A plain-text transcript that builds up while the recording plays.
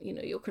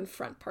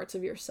confront parts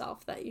of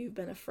yourself that you've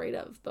been afraid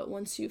of. But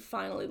once you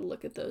finally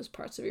look at those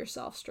parts of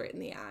yourself straight in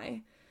the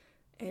eye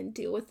and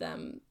deal with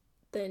them,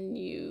 then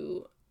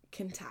you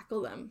can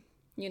tackle them,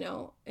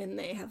 and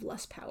they have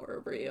less power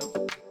over you.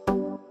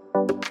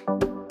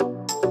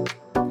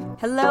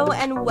 Hello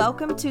and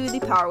welcome to the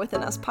Power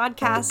Within Us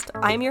podcast.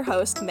 I'm your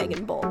host,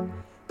 Megan Bolt.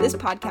 This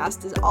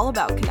podcast is all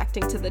about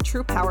connecting to the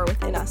true power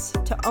within us,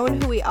 to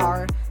own who we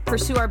are,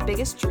 pursue our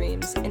biggest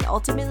dreams, and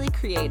ultimately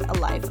create a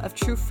life of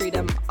true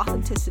freedom,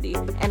 authenticity,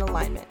 and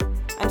alignment.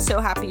 I'm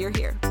so happy you're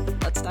here.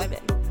 Let's dive in.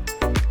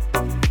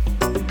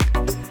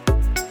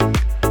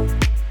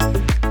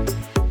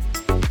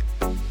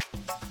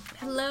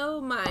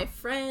 Hello, my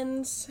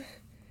friends.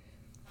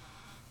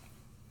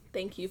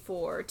 Thank you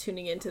for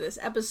tuning into this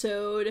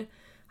episode.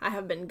 I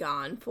have been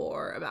gone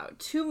for about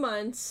 2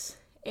 months,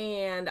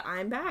 and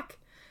I'm back.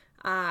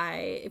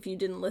 If you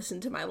didn't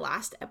listen to my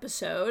last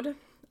episode,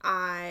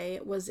 I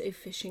was a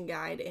fishing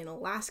guide in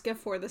Alaska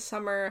for the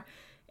summer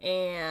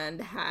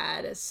and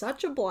had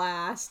such a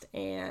blast,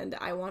 and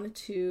I wanted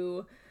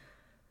to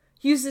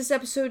use this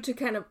episode to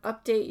kind of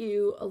update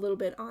you a little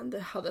bit on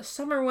how the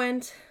summer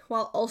went,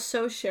 while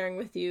also sharing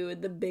with you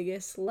the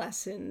biggest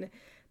lesson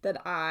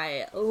that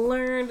I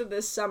learned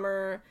this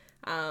summer,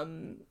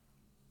 and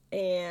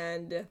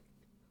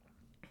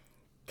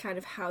kind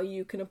of how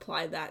you can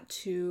apply that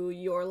to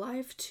your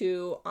life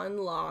to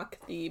unlock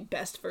the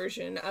best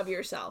version of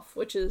yourself,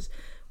 which is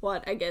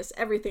what I guess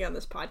everything on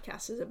this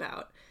podcast is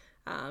about,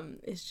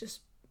 is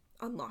just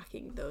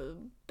unlocking the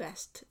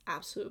best,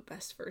 absolute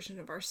best version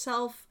of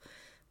ourselves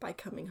by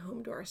coming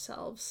home to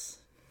ourselves,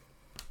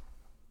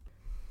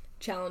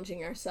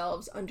 challenging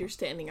ourselves,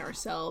 understanding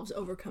ourselves,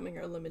 overcoming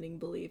our limiting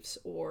beliefs,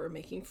 or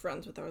making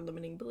friends with our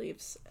limiting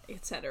beliefs,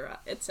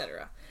 etc.,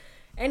 etc.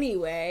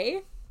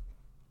 Anyway,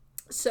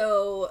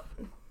 so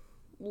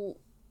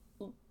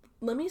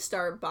let me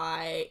start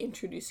by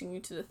introducing you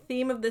to the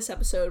theme of this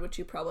episode, which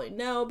you probably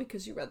know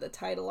because you read the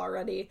title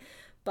already.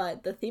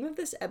 But the theme of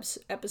this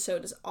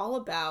episode is all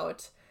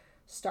about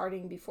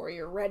starting before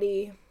you're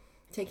ready,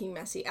 taking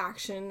messy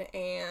action,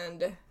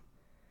 and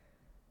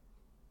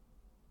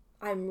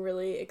I'm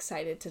really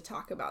excited to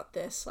talk about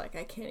this. I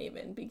can't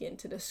even begin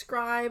to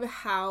describe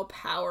how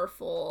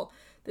powerful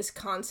this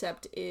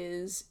concept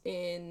is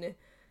in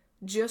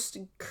just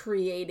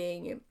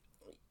creating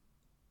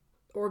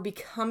or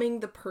becoming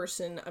the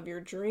person of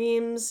your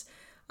dreams,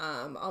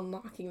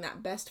 unlocking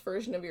that best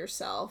version of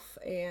yourself.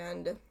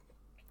 And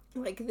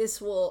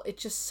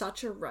it's just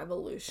such a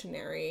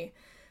revolutionary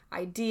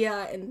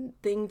idea and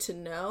thing to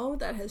know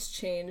that has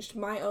changed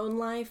my own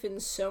life in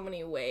so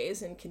many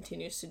ways and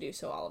continues to do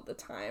so all of the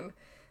time.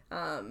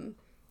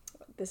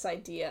 This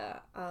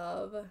idea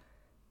of,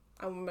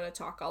 I'm going to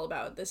talk all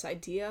about this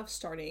idea of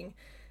starting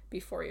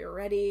before you're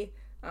ready,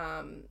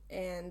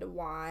 and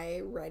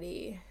why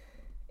ready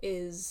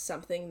is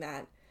something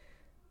that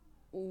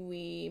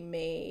we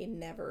may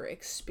never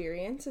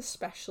experience,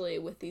 especially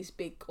with these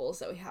big goals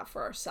that we have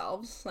for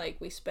ourselves.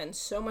 We spend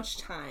so much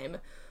time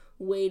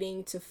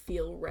waiting to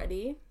feel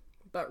ready,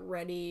 but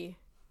ready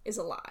is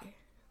a lie.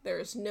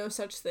 There's no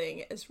such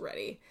thing as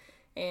ready.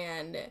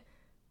 And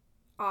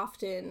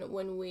often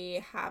when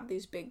we have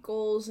these big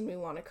goals and we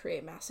want to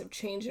create massive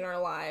change in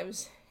our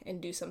lives and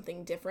do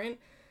something different,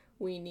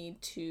 we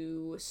need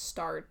to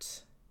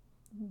start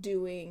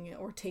doing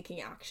or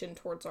taking action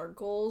towards our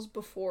goals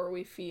before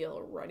we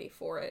feel ready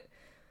for it,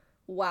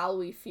 while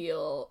we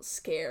feel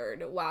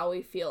scared, while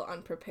we feel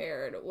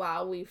unprepared,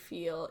 while we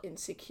feel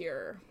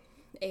insecure.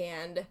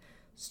 And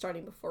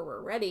starting before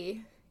we're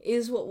ready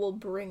is what will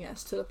bring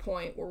us to the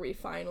point where we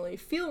finally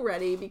feel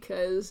ready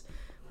because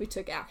we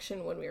took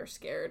action when we were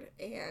scared.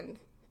 And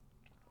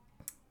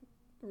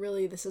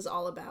really, this is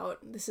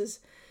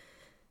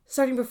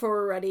starting before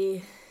we're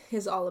ready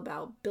is all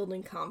about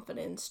building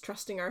confidence,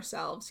 trusting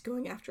ourselves,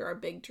 going after our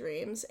big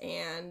dreams,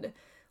 and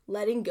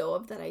letting go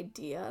of that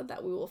idea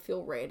that we will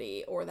feel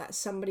ready, or that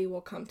somebody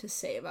will come to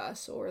save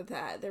us, or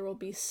that there will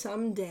be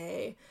some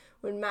day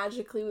when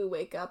magically we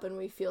wake up and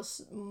we feel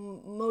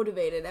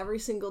motivated every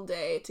single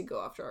day to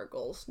go after our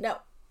goals. No,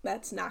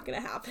 that's not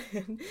going to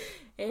happen.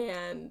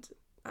 And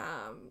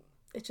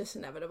it's just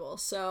inevitable.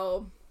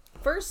 So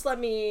first, let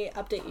me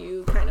update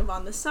you kind of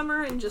on the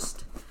summer and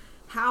just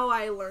how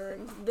I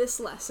learned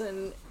this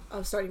lesson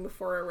of starting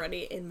before we're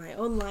ready in my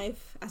own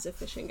life as a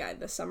fishing guide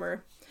this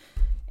summer.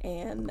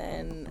 And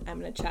then I'm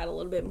going to chat a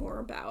little bit more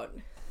about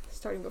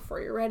starting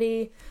before you're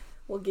ready.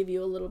 We'll give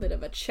you a little bit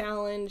of a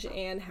challenge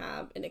and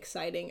have an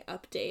exciting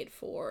update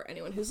for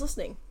anyone who's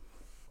listening.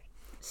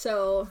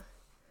 So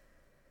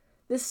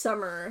this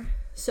summer,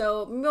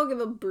 maybe I'll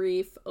give a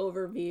brief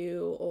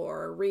overview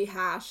or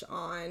rehash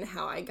on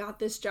how I got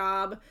this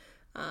job.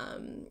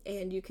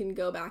 And you can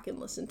go back and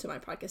listen to my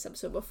podcast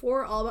episode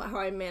before, all about how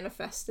I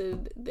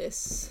manifested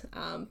this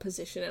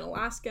position in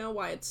Alaska,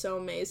 why it's so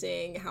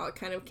amazing, how it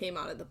kind of came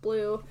out of the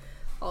blue,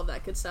 all of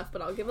that good stuff.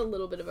 But I'll give a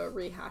little bit of a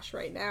rehash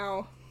right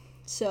now.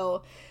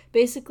 So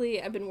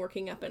basically, I've been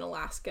working up in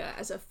Alaska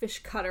as a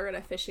fish cutter at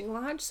a fishing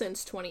lodge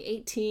since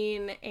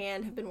 2018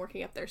 and have been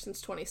working up there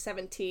since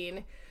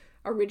 2017.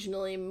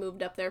 originally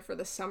moved up there for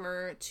the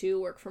summer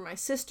to work for my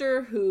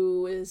sister,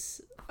 who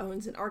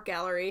owns an art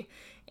gallery,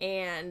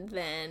 and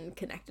then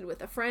connected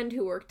with a friend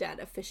who worked at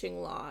a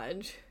fishing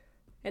lodge.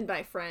 And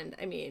by friend,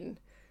 I mean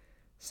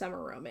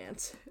summer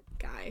romance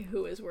guy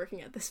who was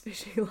working at this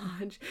fishing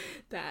lodge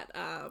that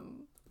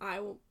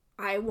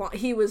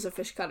he was a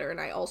fish cutter, and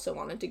I also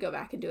wanted to go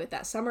back and do it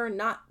that summer,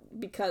 not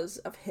because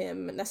of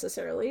him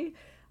necessarily,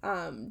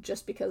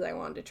 just because I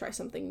wanted to try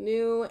something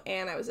new,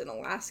 and I was in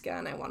Alaska,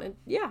 and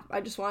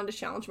I just wanted to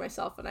challenge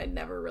myself, and I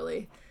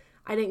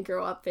didn't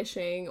grow up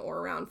fishing or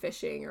around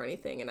fishing or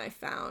anything, and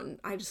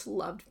I just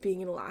loved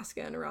being in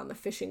Alaska and around the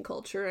fishing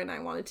culture, and I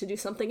wanted to do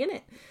something in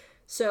it.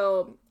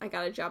 So I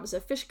got a job as a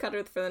fish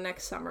cutter for the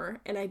next summer,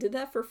 and I did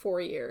that for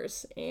 4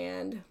 years,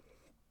 and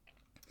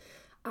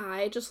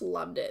I just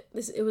loved it.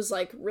 It was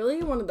like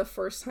really one of the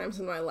first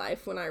times in my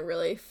life when I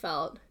really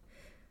felt,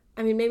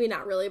 I mean, maybe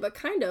not really, but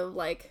kind of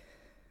like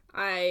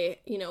I,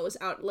 was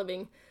out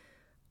living,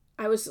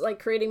 I was like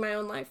creating my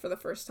own life for the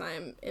first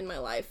time in my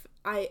life.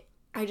 I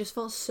just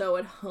felt so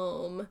at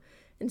home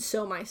and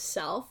so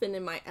myself and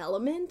in my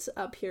element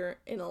up here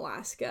in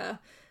Alaska.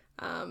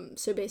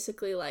 So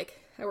basically, like,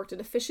 I worked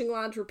at a fishing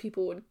lodge where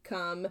people would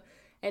come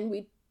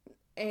and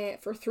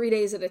for 3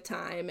 days at a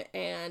time,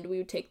 and we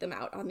would take them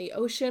out on the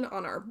ocean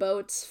on our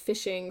boats,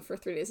 fishing for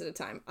 3 days at a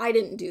time. I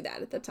didn't do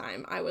that at the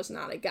time. I was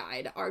not a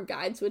guide. Our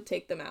guides would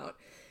take them out,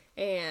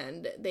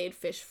 and they'd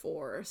fish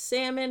for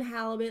salmon,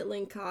 halibut,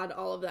 lingcod,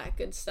 all of that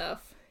good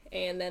stuff.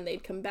 And then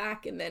they'd come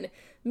back, and then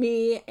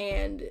me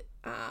and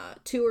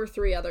 2 or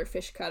 3 other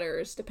fish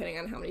cutters, depending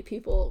on how many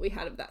people we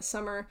had of that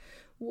summer,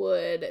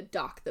 would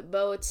dock the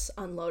boats,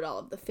 unload all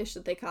of the fish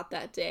that they caught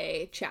that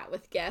day, chat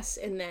with guests,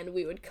 and then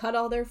we would cut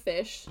all their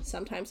fish,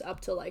 sometimes up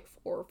to like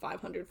 400 or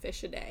 500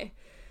 fish a day.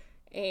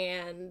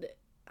 And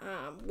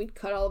we'd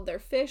cut all of their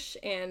fish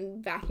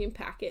and vacuum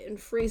pack it and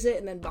freeze it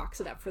and then box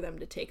it up for them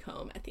to take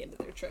home at the end of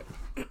their trip.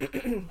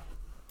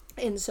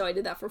 And so I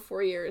did that for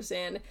 4 years,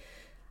 and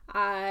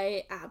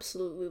I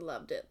absolutely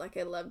loved it. Like,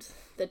 I loved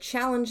the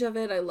challenge of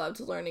it. I loved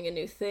learning a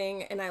new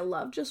thing, and I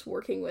loved just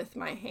working with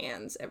my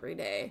hands every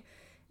day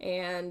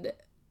and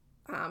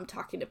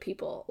talking to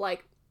people.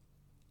 Like,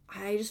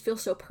 I just feel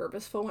so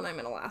purposeful when I'm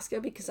in Alaska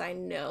because I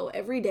know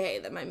every day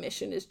that my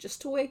mission is just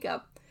to wake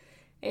up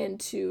and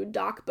to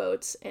dock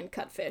boats and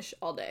cut fish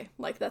all day.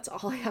 Like, that's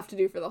all I have to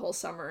do for the whole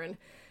summer. And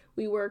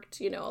we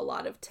worked, a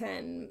lot of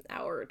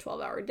 10-hour,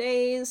 12-hour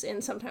days,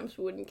 and sometimes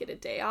we wouldn't get a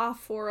day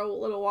off for a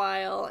little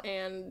while,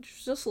 and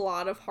just a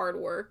lot of hard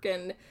work.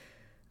 And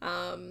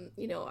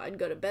I'd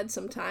go to bed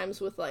sometimes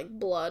with like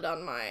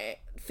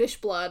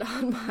fish blood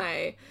on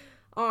my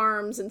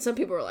arms, and some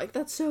people were like,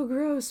 that's so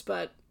gross,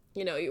 but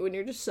when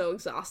you're just so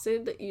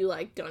exhausted, you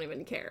like don't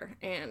even care.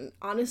 And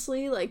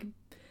honestly, like,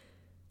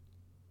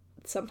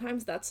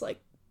 sometimes that's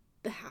like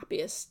the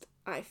happiest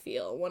I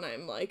feel, when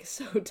I'm like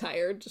so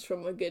tired just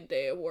from a good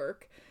day of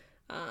work,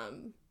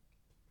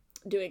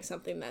 doing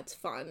something that's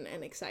fun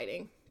and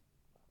exciting.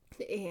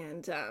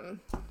 And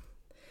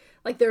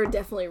like, there are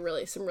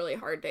definitely some really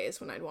hard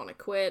days when I'd want to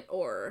quit,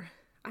 or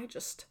I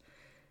just,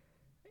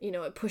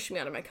 it pushed me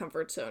out of my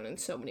comfort zone in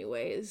so many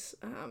ways,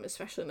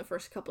 especially in the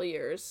first couple of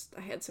years.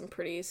 I had some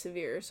pretty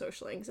severe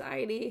social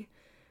anxiety.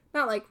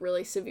 Not like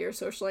really severe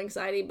social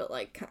anxiety, but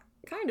like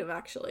kind of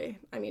actually.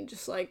 I mean,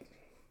 just like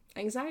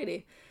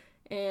anxiety.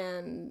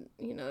 And,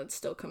 it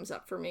still comes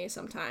up for me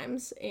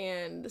sometimes.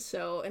 And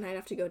I'd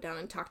have to go down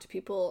and talk to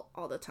people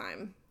all the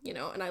time,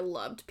 and I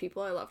loved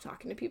people. I loved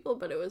talking to people,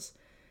 but it was,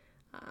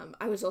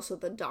 I was also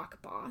the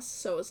dock boss.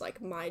 So it was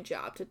like my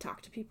job to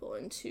talk to people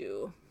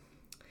into,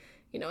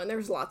 and there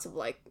was lots of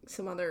like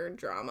some other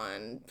drama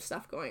and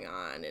stuff going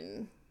on.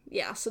 And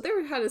yeah, so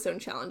there had its own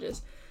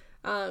challenges.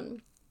 So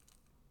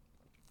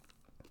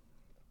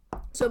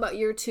about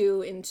year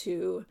 2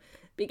 into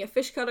being a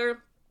fish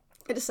cutter,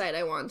 I decided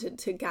I wanted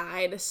to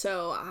guide,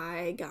 so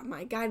I got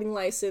my guiding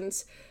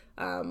license,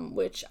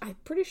 which I'm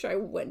pretty sure I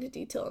went into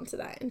detail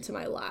into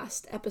my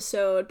last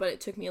episode, but it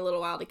took me a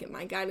little while to get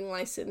my guiding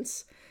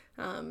license.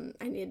 I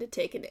needed to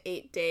take an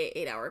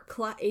 8-hour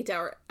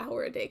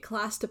a day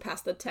class to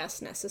pass the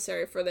test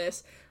necessary for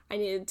this. I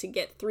needed to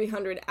get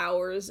 300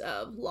 hours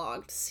of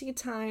logged sea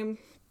time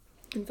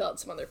and fill out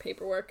some other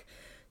paperwork,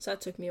 so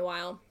that took me a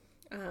while.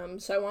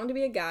 So I wanted to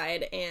be a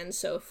guide, and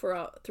so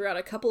throughout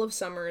a couple of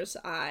summers,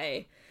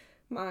 my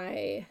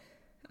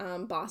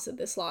boss at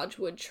this lodge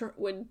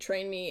would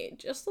train me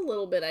just a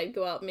little bit. I'd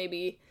go out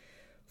maybe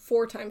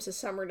 4 times a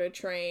summer to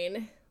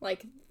train.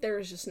 Like, there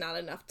was just not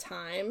enough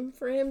time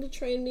for him to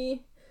train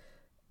me,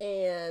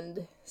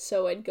 and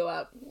so I'd go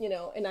out,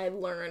 and I'd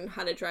learn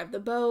how to drive the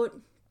boat,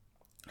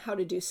 how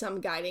to do some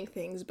guiding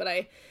things, but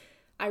I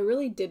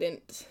really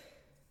didn't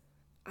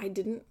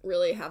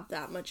really have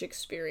that much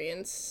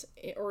experience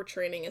or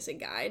training as a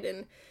guide,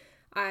 and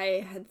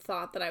I had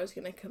thought that I was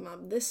going to come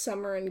up this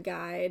summer and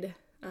guide,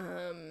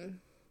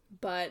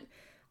 but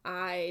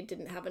I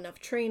didn't have enough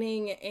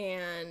training,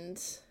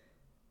 and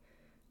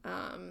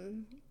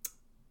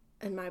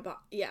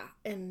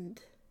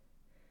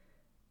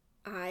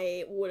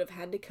I would have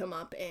had to come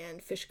up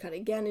and fish cut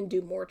again and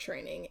do more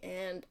training,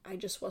 and I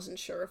just wasn't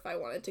sure if I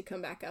wanted to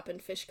come back up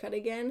and fish cut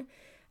again.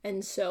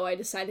 And so I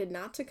decided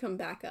not to come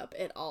back up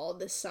at all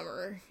this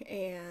summer,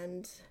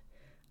 and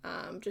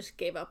just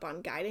gave up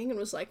on guiding and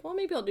was like, well,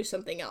 maybe I'll do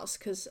something else,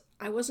 because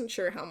I wasn't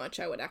sure how much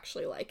I would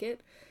actually like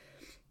it.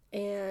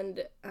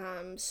 And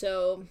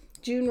so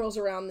June rolls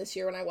around this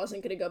year when I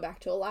wasn't going to go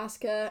back to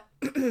Alaska,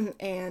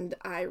 and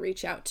I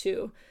reach out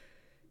to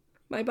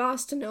my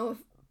boss to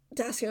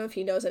ask him if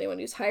he knows anyone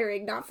who's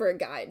hiring, not for a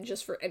guide,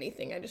 just for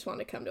anything. I just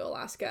wanted to come to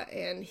Alaska,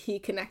 and he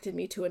connected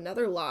me to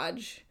another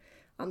lodge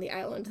on the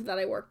island that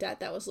I worked at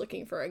that was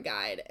looking for a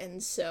guide.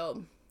 And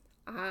so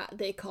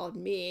they called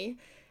me,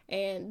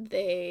 and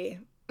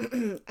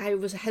I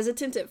was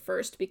hesitant at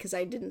first because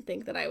I didn't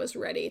think that I was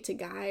ready to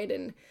guide,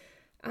 and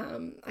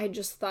I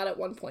just thought at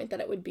one point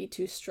that it would be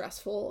too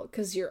stressful,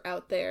 because you're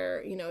out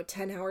there,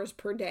 10 hours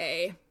per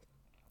day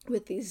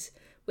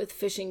with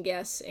fishing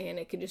guests, and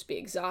it could just be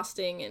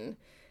exhausting, and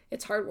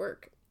it's hard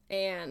work.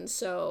 And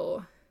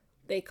so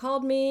they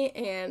called me,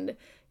 and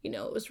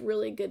it was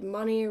really good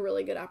money,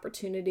 really good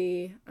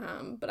opportunity,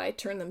 but I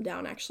turned them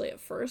down actually at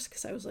first,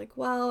 because I was like,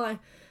 well, I'm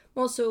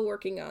also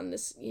working on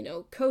this,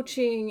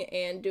 coaching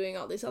and doing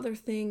all these other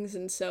things,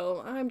 and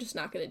so I'm just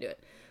not going to do it.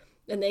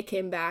 And they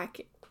came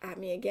back at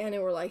me again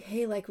and were like,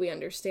 hey, we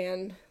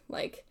understand,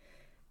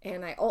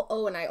 and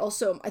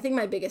I think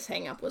my biggest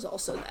hang up was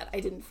also that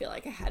I didn't feel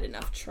like I had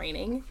enough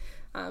training.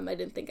 I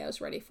didn't think I was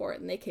ready for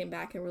it. And they came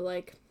back and were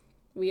like,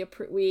 we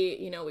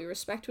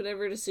respect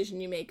whatever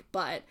decision you make,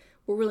 but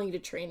we're willing to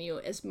train you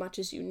as much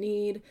as you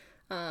need.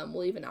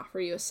 We'll even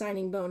offer you a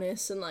signing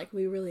bonus, and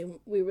we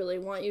really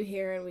want you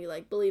here, and we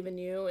believe in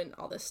you and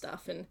all this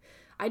stuff. And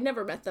I'd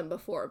never met them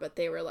before, but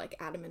they were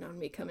adamant on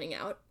me coming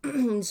out.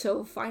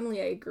 So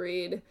finally I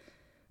agreed,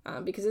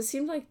 because it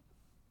seemed like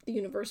the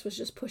universe was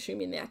just pushing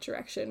me in that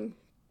direction.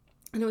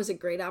 And it was a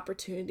great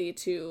opportunity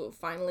to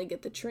finally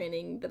get the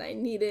training that I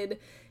needed,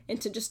 and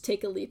to just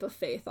take a leap of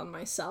faith on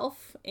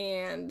myself,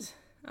 and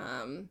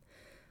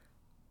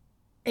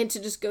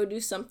to just go do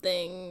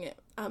something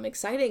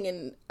exciting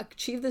and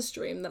achieve this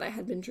dream that I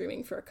had been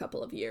dreaming for a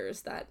couple of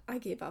years that I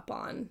gave up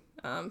on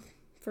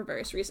for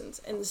various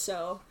reasons. And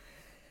so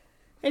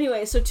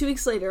anyway, so 2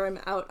 weeks later,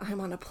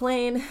 I'm on a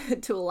plane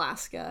to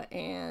Alaska,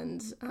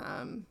 and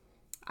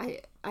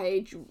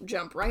I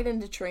jump right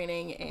into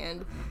training,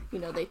 and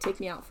they take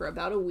me out for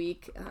about a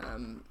week,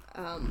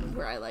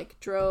 where I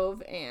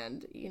drove,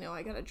 and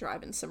I got to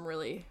drive in some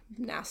really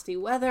nasty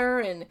weather,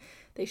 and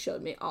they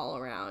showed me all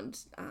around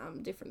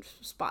different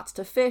spots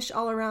to fish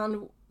all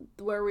around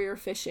where we were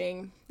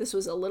fishing. This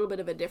was a little bit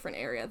of a different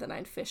area than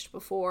I'd fished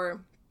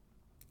before,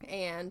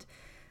 and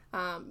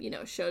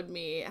showed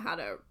me how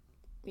to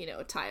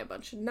tie a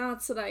bunch of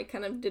knots that I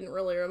kind of didn't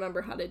really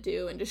remember how to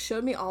do, and just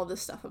showed me all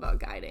this stuff about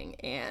guiding.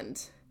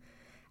 And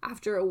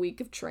after a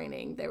week of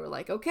training, they were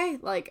like, okay,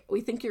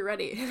 we think you're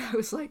ready. And I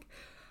was like,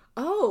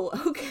 oh,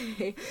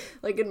 okay.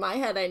 In my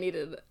head,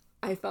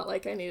 I felt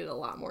like I needed a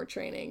lot more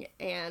training.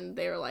 And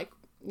they were like,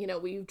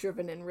 we've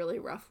driven in really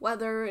rough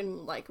weather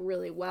and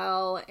really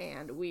well,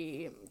 and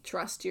we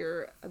trust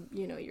your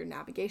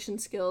navigation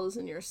skills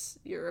and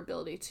your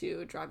ability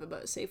to drive a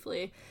boat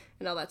safely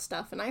and all that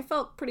stuff. And I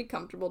felt pretty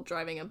comfortable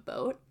driving a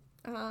boat.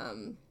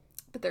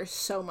 But there's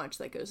so much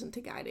that goes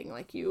into guiding.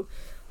 You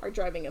are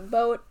driving a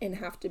boat and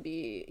have to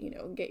be,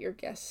 get your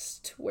guests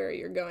to where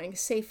you're going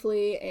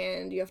safely,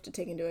 and you have to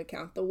take into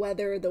account the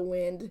weather, the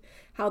wind,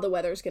 how the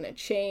weather's going to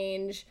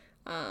change,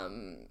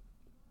 and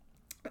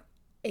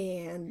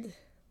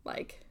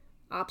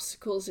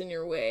obstacles in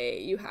your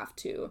way. You have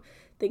to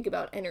think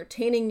about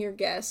entertaining your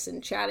guests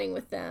and chatting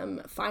with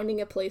them,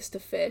 finding a place to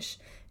fish,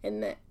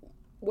 and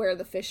where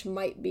the fish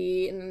might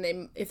be, and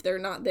then if they're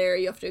not there,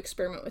 you have to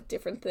experiment with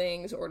different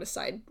things, or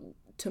decide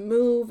to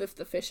move if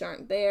the fish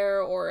aren't there,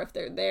 or if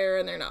they're there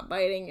and they're not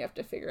biting, you have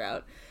to figure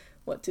out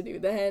what to do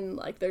then.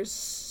 There's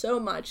so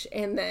much.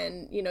 And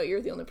then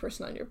you're the only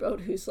person on your boat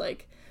who's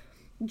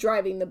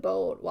driving the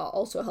boat while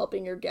also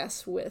helping your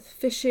guests with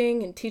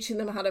fishing and teaching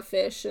them how to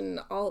fish, and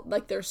all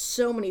there's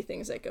so many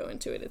things that go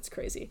into it. It's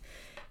crazy.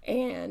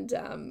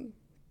 And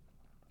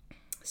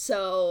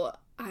so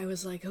I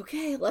was like,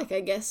 okay, I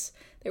guess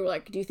they were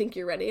like, do you think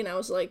you're ready? And I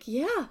was like,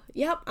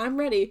 yep, I'm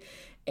ready.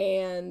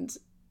 And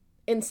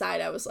inside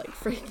I was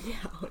freaking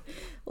out.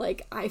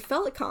 I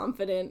felt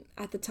confident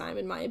at the time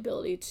in my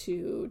ability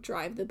to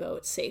drive the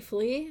boat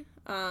safely.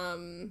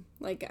 And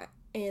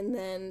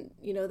then,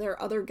 there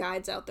are other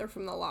guides out there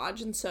from the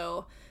lodge, and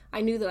so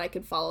I knew that I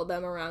could follow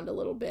them around a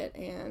little bit,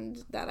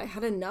 and that I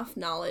had enough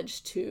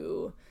knowledge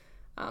to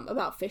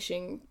about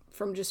fishing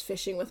from just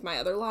fishing with my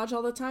other lodge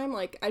all the time.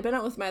 I'd been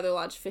out with my other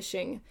lodge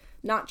fishing,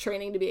 not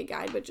training to be a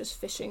guide, but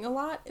just fishing a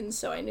lot. And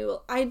so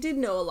I did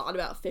know a lot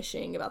about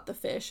fishing, about the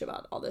fish,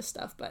 about all this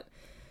stuff, but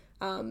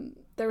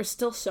there was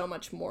still so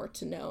much more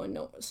to know and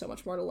so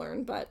much more to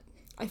learn. But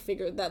I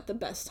figured that the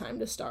best time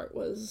to start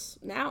was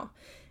now.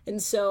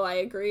 And so I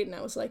agreed, and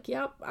I was like,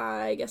 yep,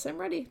 I guess I'm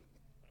ready.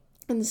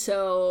 And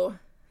so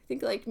I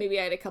think maybe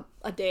I had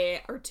a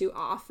day or two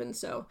off, and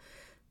so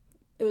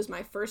it was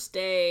my first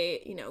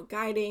day,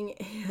 guiding,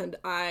 and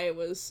I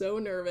was so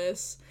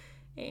nervous.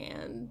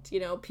 And,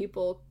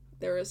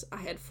 I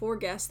had 4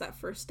 guests that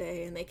first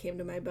day, and they came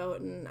to my boat,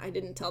 and I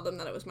didn't tell them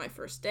that it was my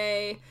first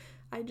day.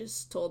 I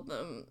just told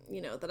them,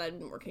 that I'd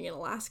been working in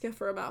Alaska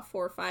for about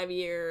 4 or 5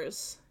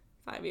 years.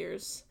 5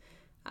 years.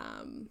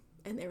 And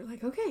they were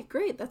like, okay,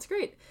 great, that's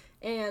great.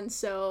 And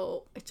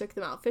so I took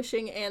them out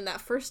fishing, and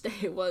that first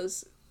day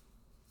was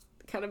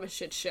kind of a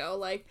shit show.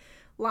 Like,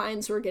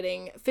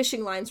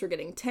 fishing lines were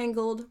getting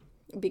tangled,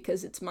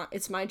 because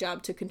it's my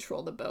job to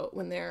control the boat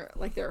when there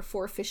are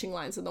 4 fishing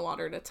lines in the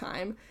water at a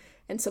time,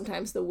 and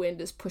sometimes the wind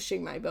is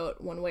pushing my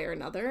boat one way or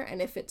another,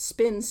 and if it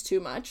spins too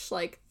much,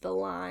 like the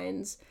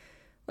lines,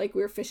 like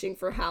we were fishing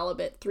for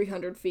halibut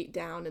 300 feet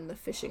down, and the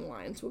fishing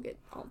lines will get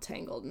all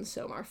tangled, and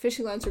so our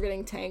fishing lines were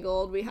getting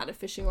tangled. We had a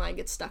fishing line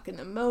get stuck in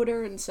the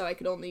motor, and so I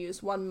could only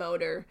use one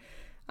motor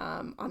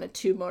on a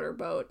 2-motor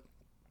boat,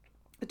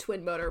 a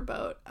twin motor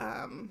boat,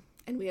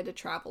 and we had to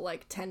travel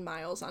like 10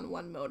 miles on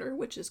one motor,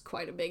 which is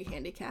quite a big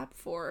handicap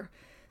for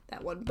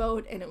that one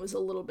boat, and it was a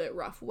little bit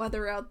rough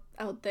weather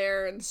out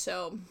there, and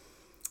so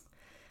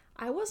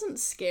I wasn't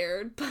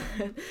scared,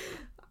 but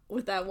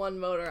with that one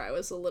motor, I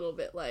was a little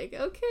bit like,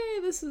 okay,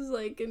 this is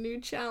like a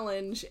new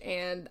challenge,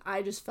 and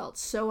I just felt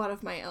so out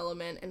of my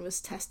element and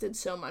was tested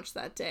so much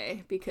that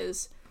day,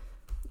 because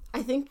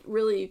I think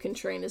really you can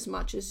train as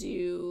much as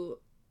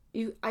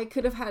I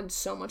could have had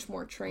so much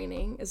more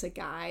training as a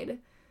guide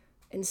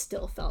and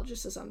still felt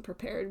just as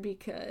unprepared,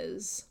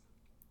 because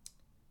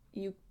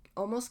you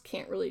almost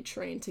can't really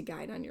train to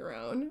guide on your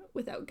own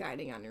without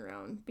guiding on your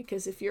own,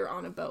 because if you're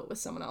on a boat with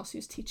someone else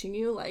who's teaching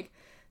you, like,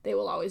 they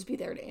will always be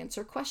there to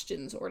answer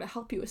questions or to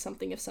help you with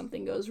something if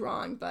something goes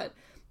wrong. But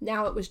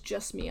now it was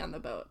just me on the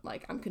boat.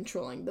 Like, I'm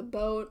controlling the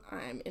boat,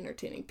 I'm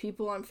entertaining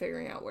people, I'm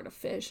figuring out where to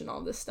fish and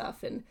all this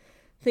stuff, and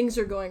things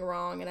are going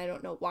wrong, and I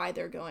don't know why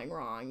they're going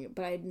wrong,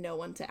 but I had no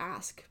one to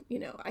ask.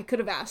 I could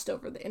have asked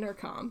over the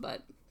intercom,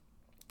 but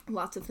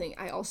lots of things.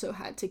 I also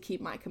had to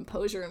keep my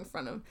composure in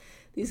front of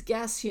these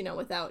guests,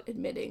 without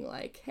admitting,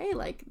 like, hey,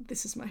 like,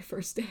 this is my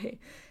first day.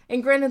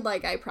 And granted,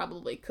 like, I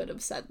probably could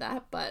have said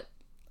that, but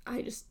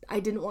I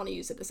didn't want to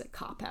use it as a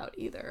cop-out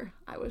either.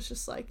 I was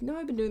just like, no,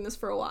 I've been doing this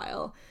for a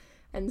while.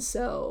 And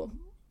so,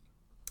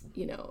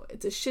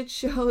 it's a shit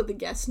show. The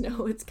guests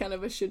know it's kind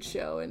of a shit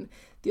show. And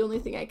the only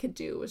thing I could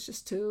do was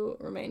just to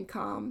remain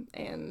calm.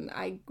 And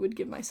I would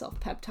give myself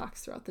pep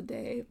talks throughout the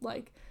day,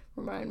 like,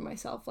 remind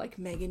myself, like,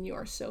 Megan, you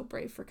are so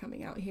brave for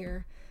coming out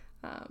here.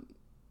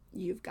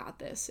 You've got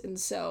this. And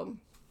so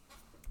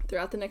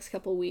throughout the next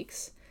couple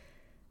weeks,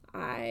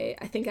 I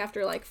think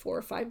after like 4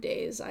 or 5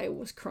 days, I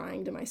was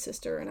crying to my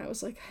sister, and I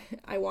was like,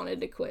 I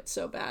wanted to quit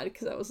so bad,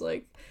 because I was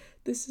like,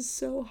 this is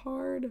so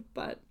hard.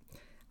 But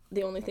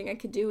the only thing I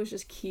could do was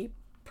just keep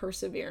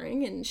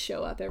persevering and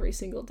show up every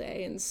single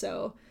day. And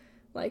so,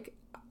 like,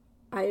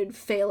 I'd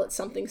fail at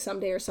something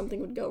someday, or something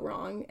would go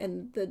wrong,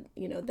 and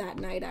that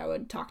night I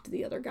would talk to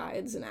the other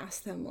guides and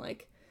ask them,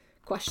 like,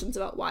 questions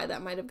about why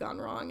that might have gone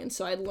wrong. And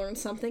so I'd learn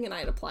something and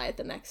I'd apply it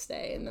the next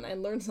day, and then I'd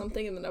learn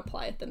something and then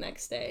apply it the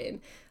next day, and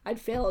I'd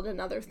fail at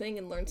another thing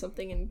and learn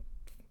something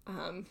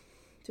and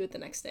do it the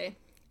next day.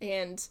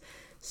 And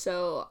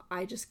so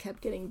I just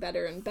kept getting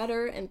better and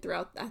better, and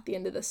at the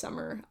end of the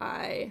summer,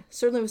 I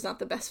certainly was not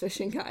the best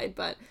fishing guide,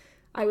 but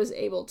I was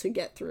able to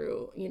get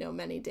through,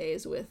 many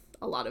days with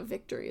a lot of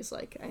victories.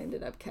 Like, I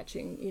ended up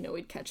catching,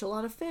 we'd catch a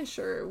lot of fish,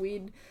 or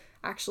we'd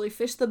actually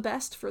fish the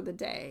best for the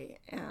day.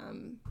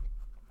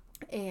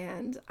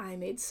 And I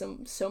made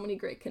so many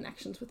great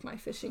connections with my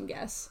fishing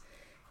guests.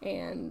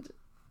 And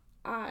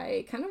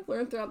I kind of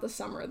learned throughout the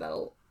summer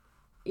that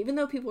even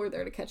though people are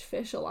there to catch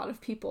fish, a lot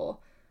of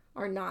people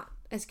are not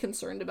as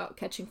concerned about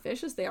catching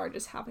fish as they are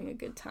just having a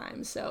good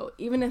time. So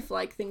even if,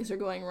 like, things are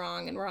going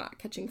wrong and we're not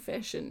catching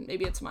fish, and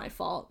maybe it's my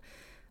fault,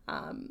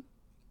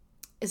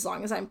 as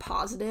long as I'm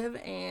positive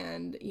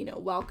and,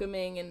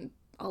 welcoming and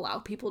allow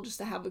people just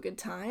to have a good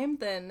time,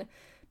 then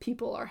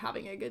people are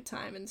having a good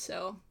time. And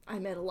so I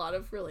met a lot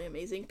of really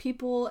amazing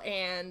people,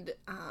 and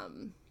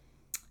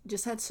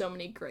just had so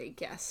many great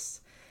guests,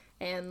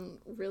 and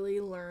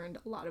really learned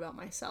a lot about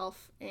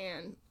myself.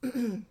 And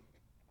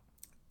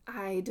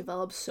I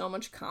developed so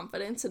much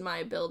confidence in my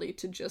ability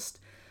to just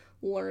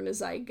learn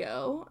as I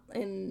go.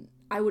 And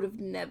I would have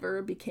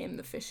never became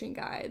the fishing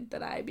guide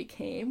that I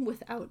became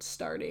without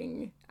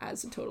starting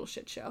as a total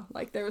shit show.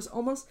 Like, there was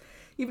almost,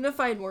 even if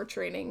I had more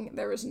training,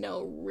 there was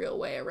no real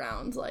way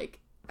around, like,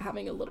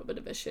 having a little bit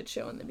of a shit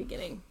show in the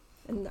beginning.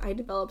 And I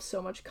developed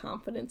so much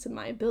confidence in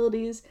my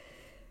abilities,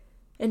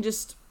 and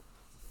just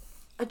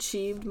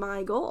achieved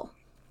my goal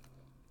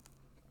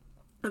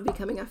of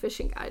becoming a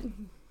fishing guide.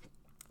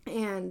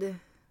 And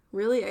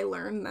really, I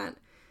learned that,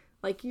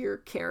 like, your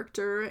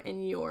character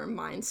and your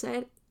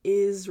mindset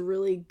is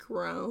really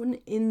grown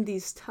in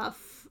these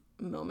tough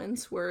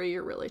moments where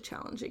you're really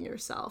challenging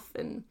yourself.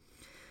 And,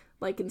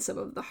 like, in some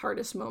of the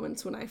hardest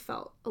moments when I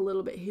felt a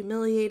little bit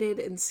humiliated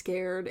and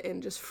scared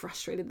and just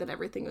frustrated that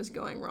everything was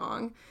going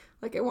wrong,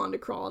 like, I wanted to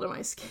crawl out of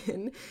my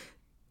skin,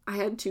 I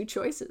had 2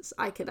 choices.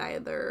 I could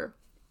either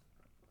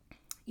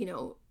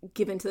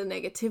give into the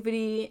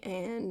negativity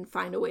and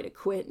find a way to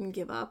quit and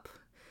give up.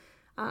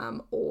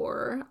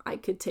 Or I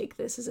could take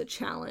this as a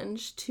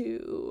challenge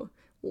to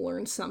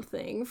learn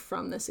something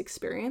from this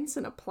experience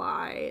and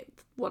apply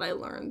what I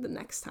learned the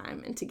next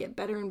time and to get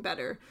better and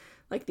better.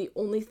 Like, the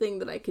only thing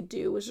that I could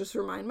do was just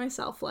remind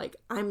myself, like,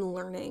 I'm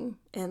learning,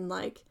 and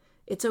like,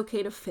 it's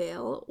okay to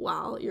fail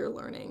while you're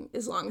learning,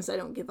 as long as I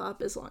don't give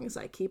up, as long as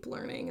I keep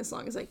learning, as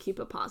long as I keep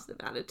a positive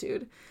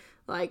attitude.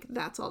 Like,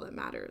 that's all that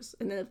matters.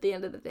 And then at the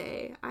end of the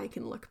day, I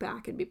can look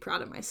back and be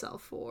proud of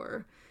myself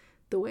for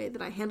the way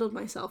that I handled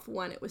myself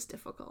when it was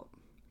difficult.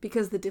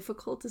 Because the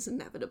difficult is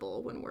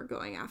inevitable when we're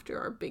going after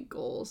our big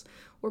goals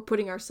or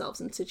putting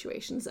ourselves in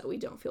situations that we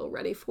don't feel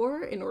ready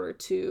for in order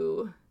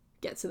to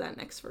get to that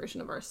next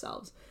version of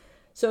ourselves.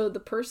 So the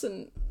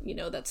person,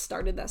 that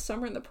started that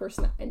summer and the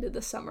person that ended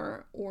the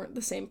summer weren't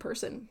the same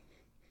person.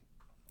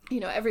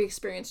 Every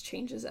experience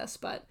changes us,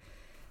 but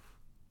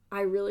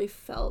I really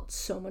felt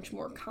so much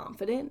more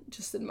confident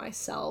just in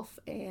myself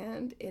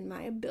and in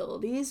my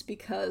abilities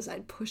because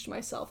I'd pushed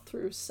myself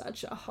through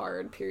such a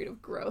hard period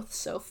of growth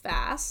so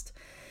fast.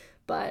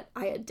 But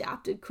I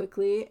adapted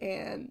quickly,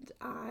 and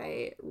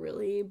I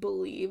really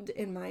believed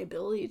in my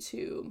ability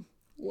to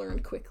learn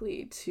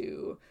quickly,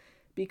 to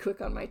be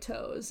quick on my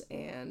toes,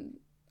 and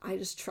I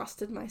just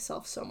trusted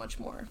myself so much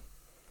more.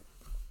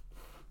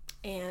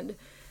 And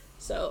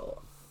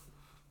so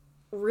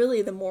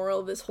really the moral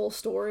of this whole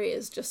story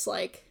is just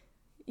like,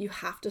 you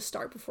have to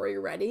start before you're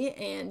ready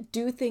and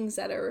do things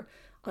that are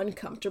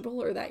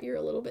uncomfortable or that you're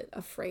a little bit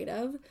afraid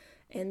of.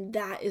 And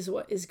that is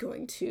what is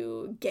going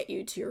to get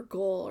you to your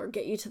goal or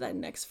get you to that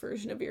next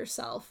version of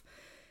yourself.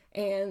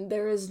 And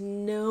there is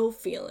no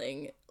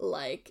feeling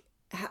like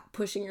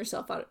pushing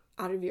yourself out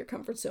of your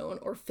comfort zone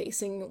or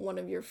facing one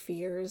of your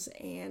fears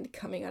and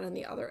coming out on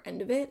the other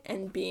end of it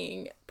and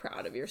being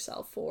proud of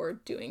yourself for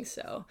doing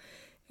so.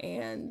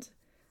 And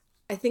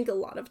I think a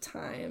lot of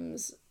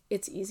times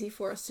it's easy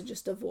for us to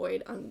just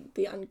avoid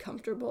the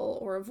uncomfortable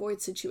or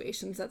avoid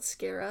situations that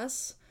scare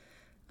us,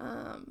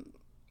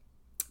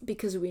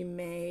 because we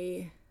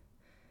may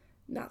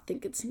not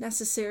think it's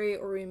necessary,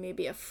 or we may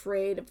be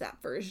afraid of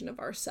that version of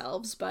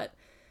ourselves. But,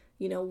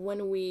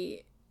 when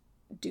we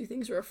do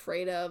things we're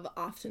afraid of,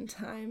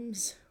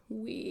 oftentimes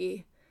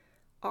we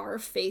are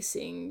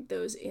facing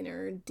those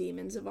inner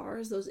demons of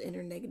ours, those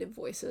inner negative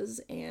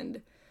voices.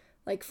 And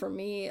like for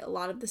me, a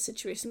lot of the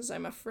situations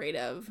I'm afraid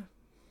of,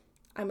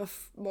 I'm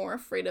more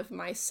afraid of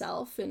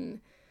myself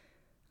and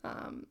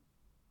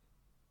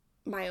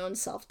my own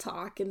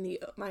self-talk and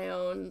my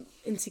own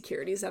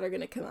insecurities that are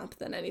going to come up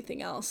than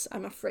anything else.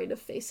 I'm afraid of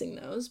facing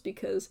those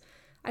because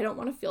I don't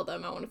want to feel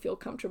them. I want to feel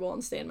comfortable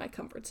and stay in my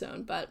comfort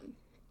zone. But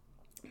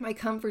my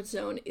comfort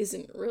zone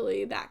isn't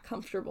really that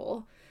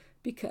comfortable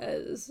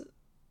because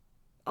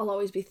I'll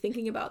always be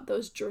thinking about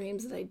those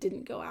dreams that I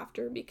didn't go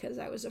after because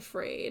I was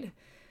afraid.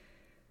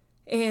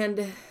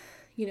 And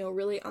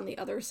really on the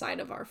other side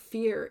of our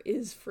fear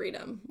is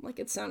freedom. Like,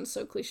 it sounds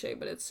so cliche,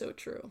 but it's so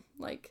true.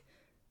 Like,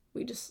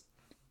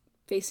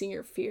 facing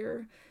your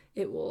fear,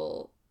 it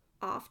will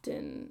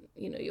often,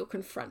 you'll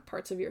confront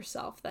parts of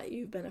yourself that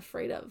you've been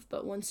afraid of.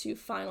 But once you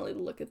finally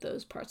look at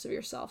those parts of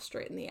yourself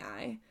straight in the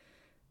eye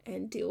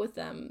and deal with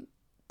them,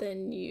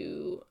 then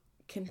you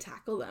can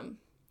tackle them,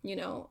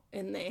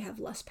 and they have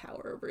less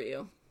power over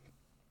you.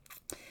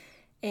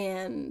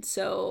 And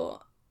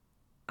so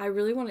I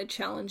really want to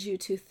challenge you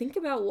to think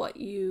about what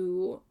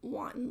you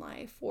want in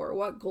life or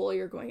what goal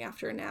you're going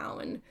after now,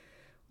 and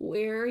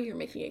where you're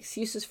making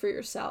excuses for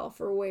yourself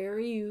or where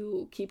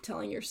you keep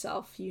telling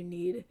yourself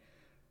you're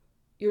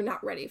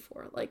not ready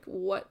for. Like,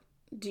 what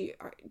do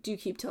you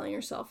keep telling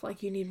yourself,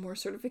 like, you need more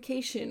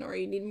certification or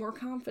you need more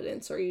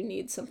confidence or you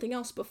need something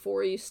else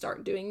before you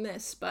start doing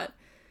this? But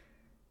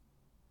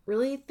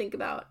really think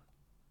about,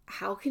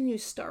 how can you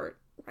start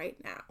right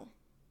now?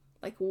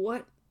 Like,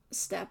 what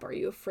step are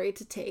you afraid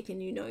to take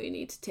and you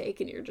need to take,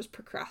 and you're just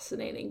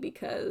procrastinating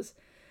because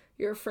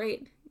you're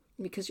afraid?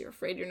 Because you're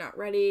afraid you're not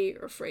ready,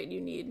 you're afraid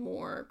you need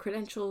more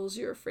credentials,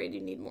 you're afraid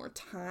you need more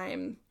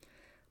time,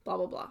 blah,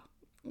 blah, blah.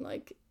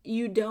 Like,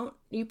 you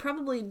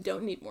probably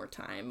don't need more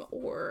time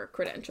or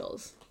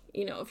credentials.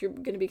 If you're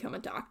going to become a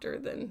doctor,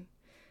 then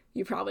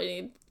you probably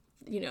need,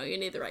 you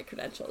need the right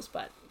credentials.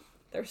 But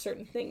there are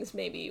certain things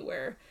maybe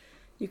where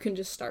you can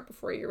just start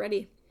before you're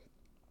ready.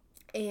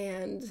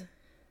 And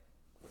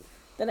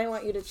then I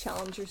want you to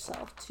challenge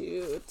yourself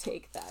to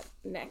take that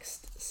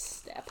next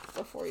step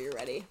before you're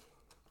ready.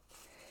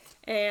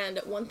 And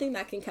one thing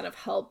that can kind of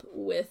help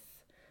with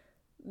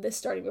this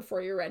starting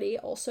before you're ready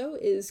also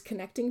is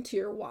connecting to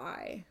your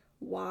why.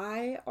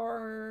 Why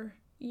are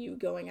you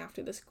going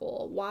after this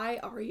goal? Why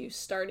are you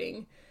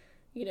starting,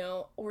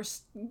 or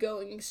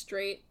going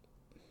straight?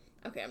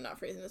 Okay, I'm not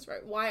phrasing this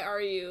right. Why are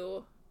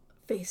you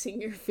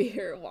facing your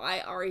fear?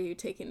 Why are you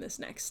taking this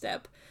next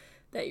step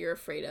that you're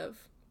afraid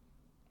of?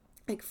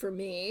 Like, for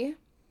me,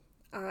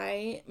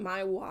 my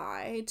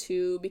why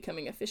to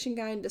becoming a fishing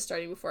guide, to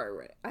starting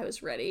before I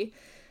was ready,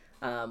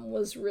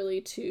 was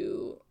really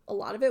a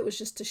lot of it was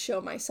just to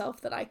show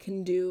myself that I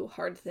can do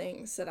hard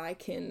things, that I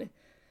can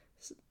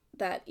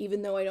that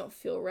even though I don't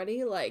feel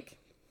ready, like,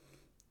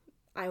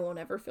 I won't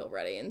ever feel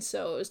ready. And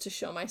so it was to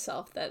show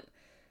myself that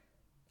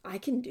I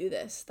can do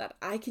this, that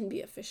I can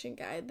be a fishing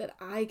guide, that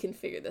I can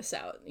figure this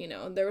out.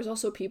 There was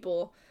also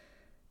people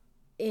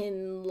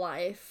in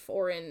life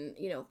or in,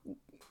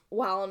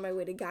 while on my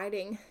way to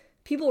guiding,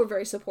 people were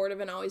very supportive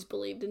and always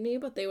believed in me,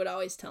 but they would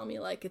always tell me,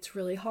 like, it's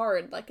really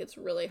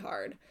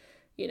hard,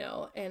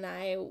 and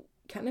I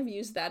kind of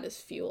used that as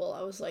fuel.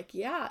 I was like,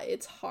 yeah,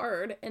 it's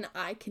hard and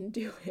I can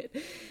do it.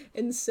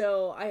 And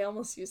so I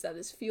almost used that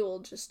as fuel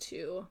just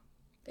to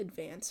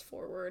advance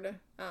forward.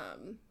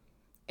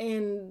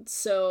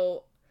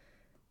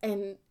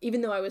 And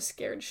even though I was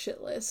scared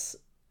shitless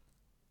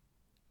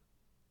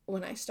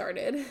when I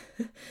started,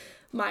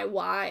 my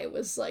why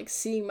was like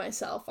seeing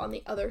myself on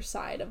the other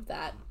side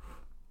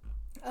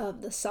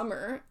of the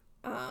summer.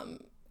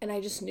 And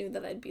I just knew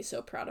that I'd be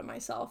so proud of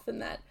myself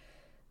and that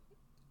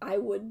I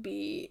would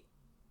be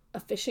a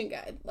fishing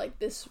guide. Like,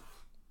 this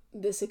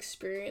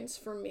experience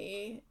for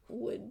me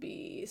would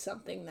be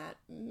something that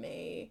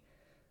may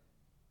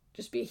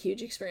just be a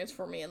huge experience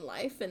for me in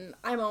life. And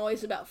I'm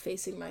always about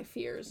facing my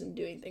fears and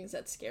doing things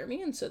that scare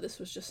me. And so this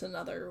was just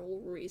another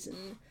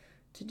reason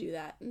to do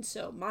that. And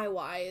so my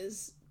why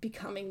is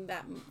becoming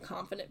that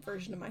confident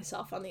version of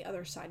myself on the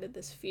other side of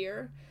this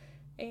fear.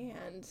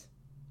 And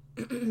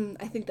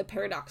I think the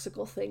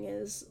paradoxical thing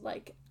is,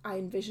 like, I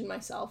envision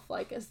myself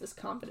like as this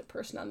confident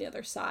person on the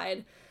other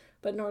side,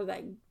 but in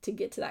order to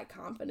get to that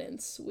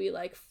confidence, we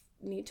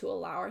need to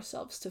allow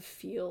ourselves to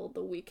feel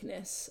the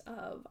weakness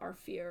of our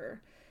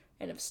fear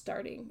and of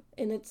starting.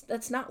 And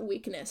that's not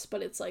weakness,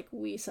 but it's like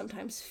we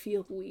sometimes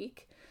feel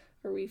weak,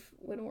 or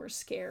when we're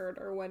scared,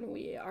 or when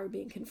we are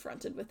being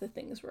confronted with the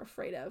things we're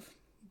afraid of,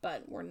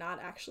 but we're not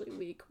actually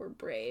weak, we're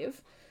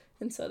brave.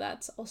 And so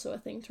that's also a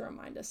thing to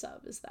remind us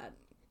of, is that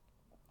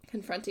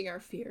confronting our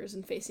fears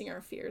and facing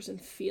our fears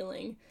and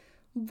feeling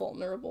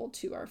vulnerable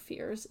to our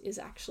fears is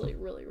actually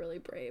really, really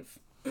brave.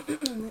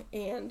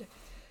 And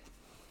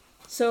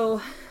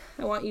so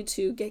I want you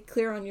to get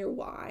clear on your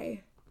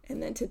why,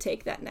 and then to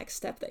take that next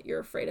step that you're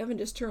afraid of, and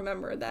just to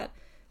remember that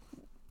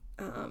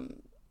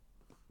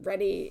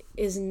ready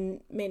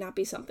may not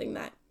be something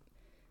that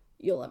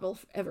you'll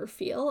ever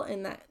feel,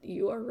 and that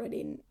you are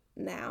ready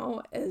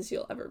now as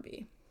you'll ever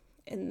be.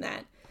 And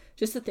that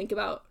just to think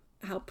about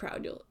how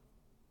proud you'll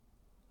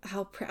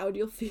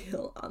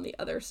feel on the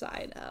other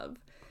side of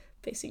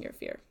facing your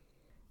fear.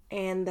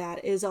 And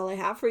that is all I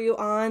have for you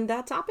on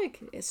that topic.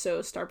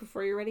 So start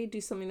before you're ready.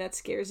 Do something that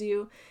scares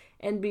you.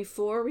 And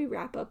before we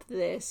wrap up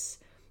this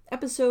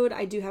episode,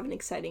 I do have an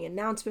exciting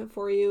announcement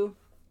for you.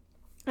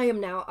 I am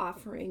now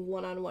offering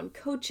one-on-one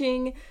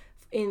coaching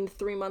in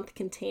 3-month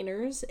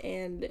containers,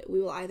 and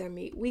we will either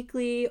meet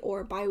weekly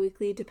or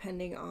bi-weekly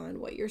depending on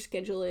what your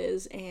schedule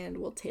is, and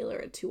we'll tailor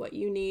it to what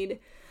you need.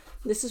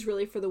 This is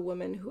really for the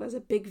woman who has a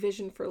big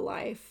vision for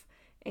life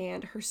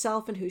and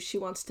herself and who she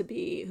wants to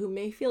be, who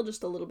may feel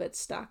just a little bit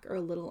stuck or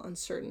a little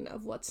uncertain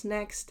of what's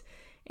next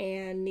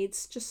and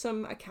needs just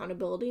some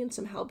accountability and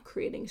some help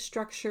creating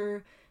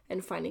structure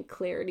and finding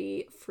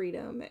clarity,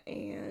 freedom,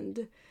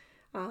 and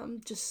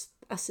just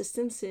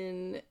assistance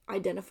in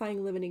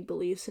identifying limiting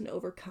beliefs and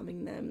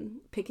overcoming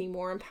them, picking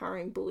more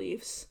empowering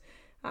beliefs,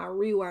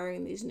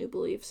 rewiring these new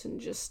beliefs,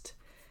 and just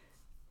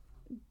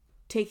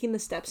taking the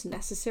steps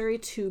necessary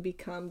to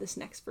become this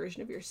next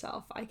version of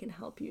yourself. I can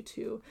help you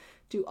to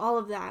do all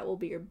of that. We'll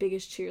be your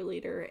biggest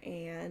cheerleader,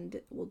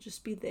 and we'll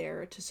just be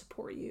there to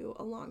support you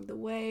along the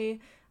way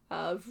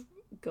of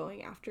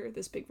going after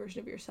this big version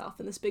of yourself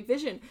and this big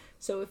vision.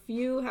 So if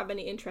you have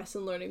any interest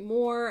in learning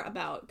more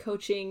about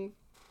coaching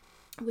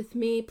with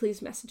me,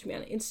 please message me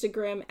on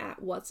Instagram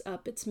at What's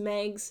Up It's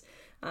Megs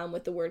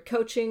with the word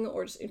coaching,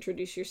 or just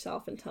introduce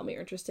yourself and tell me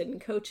you're interested in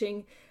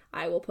coaching.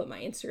 I will put my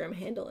Instagram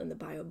handle in the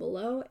bio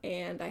below,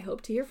 and I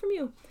hope to hear from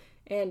you.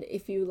 And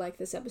if you like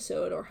this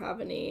episode or have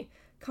any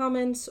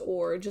comments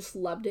or just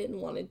loved it and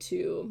wanted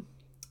to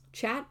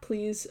chat,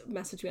 please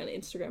message me on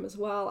Instagram as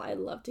well. I'd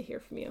love to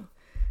hear from you.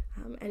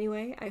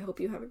 Anyway, I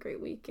hope you have a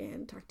great week,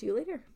 and talk to you later.